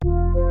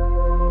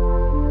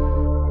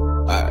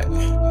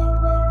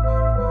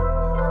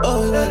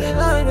Hello.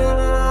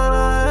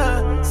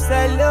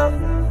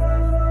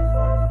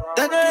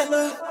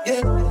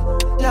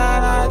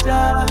 Jara,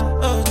 Jara,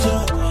 oh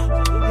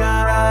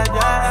Jara,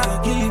 Jara,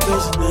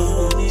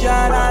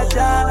 Jara,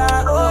 Jara,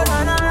 oh na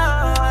na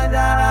na,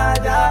 Jara,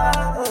 Jara.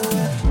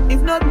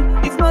 If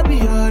not be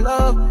your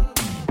love,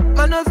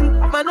 man of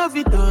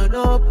it turn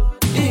up.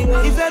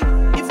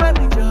 If I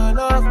be your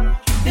love,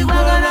 if I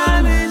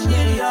gonna miss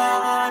you,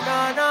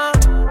 no.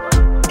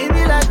 It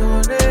be like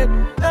on it.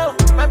 Oh,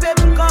 my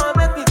baby come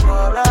make me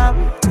fall up.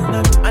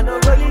 I know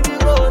go leave you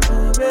go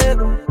to bed.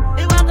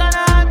 If I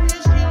gonna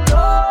miss you,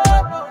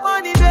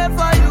 money there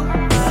for you,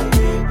 my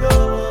baby.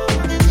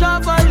 It's all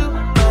for you,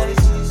 my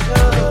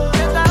sister.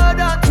 If I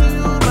hold on to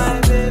you, my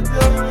baby,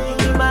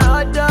 you be my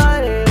other.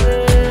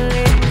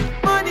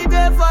 Money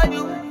there for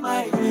you,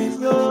 my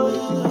baby.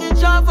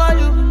 It's all for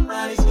you,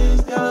 my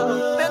sister.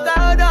 If I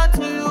hold on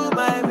to you,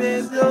 my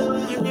baby,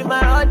 you be my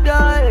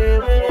other.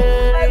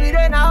 Every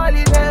day now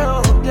holiday,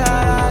 oh,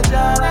 Jara,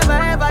 Jara.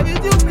 Never you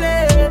to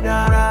play,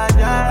 Jara,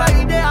 Jara.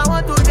 Every day I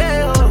want to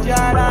day, oh,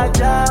 Jara,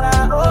 Jara.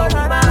 Oh,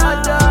 na na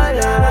na,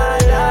 Jara, Jara.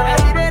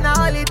 Every day now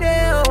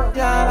holiday, oh,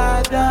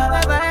 Jara, Jara.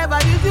 Never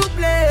you to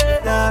play,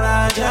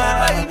 Jara,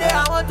 Jara. Every day I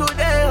want to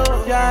day, oh,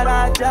 Jara,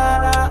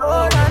 Jara.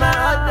 Oh, na na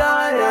na,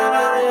 Jara,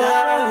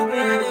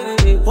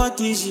 Jara. What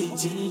is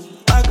it?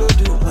 I go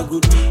do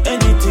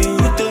anything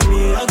you tell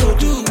me. I go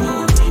do.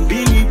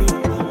 Believe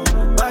it,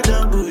 bad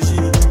and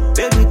bullshit.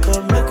 Baby,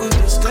 come make with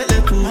this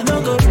skeleton. I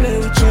don't go play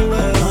with your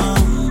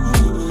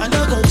love. I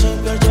don't go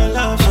check out your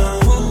love.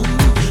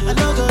 I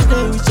don't go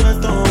play with your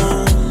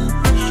tongue.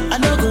 I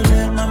don't go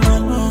let my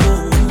man know.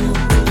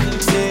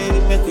 Say,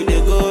 make we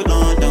dey go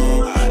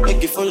down.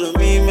 Make you follow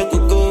me, make we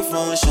go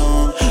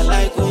function.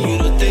 Like when you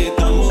rotate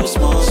and move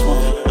small.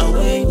 And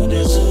when you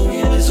dey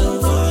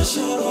zoom for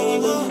sure.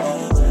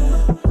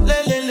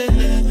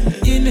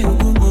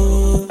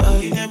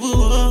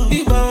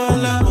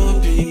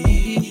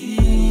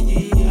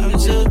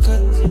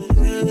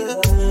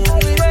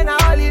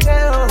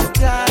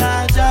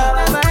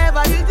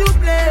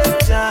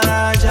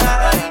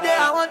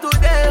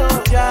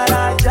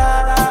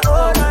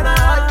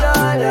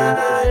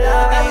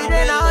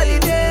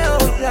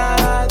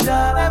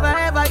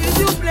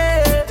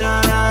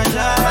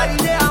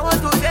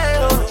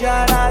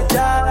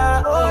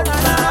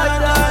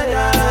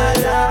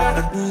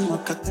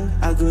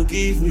 I go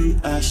give you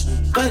ash,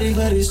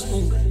 very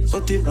soon.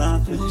 Put it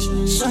back,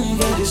 soon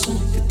very soon.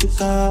 Get to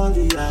call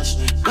the ash,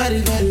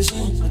 very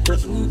soon. At the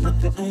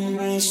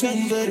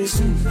soon very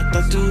soon. At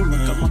the do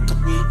maka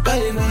me,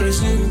 very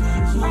soon.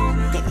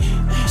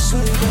 Very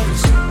soon.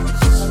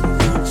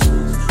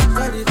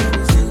 Very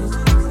soon.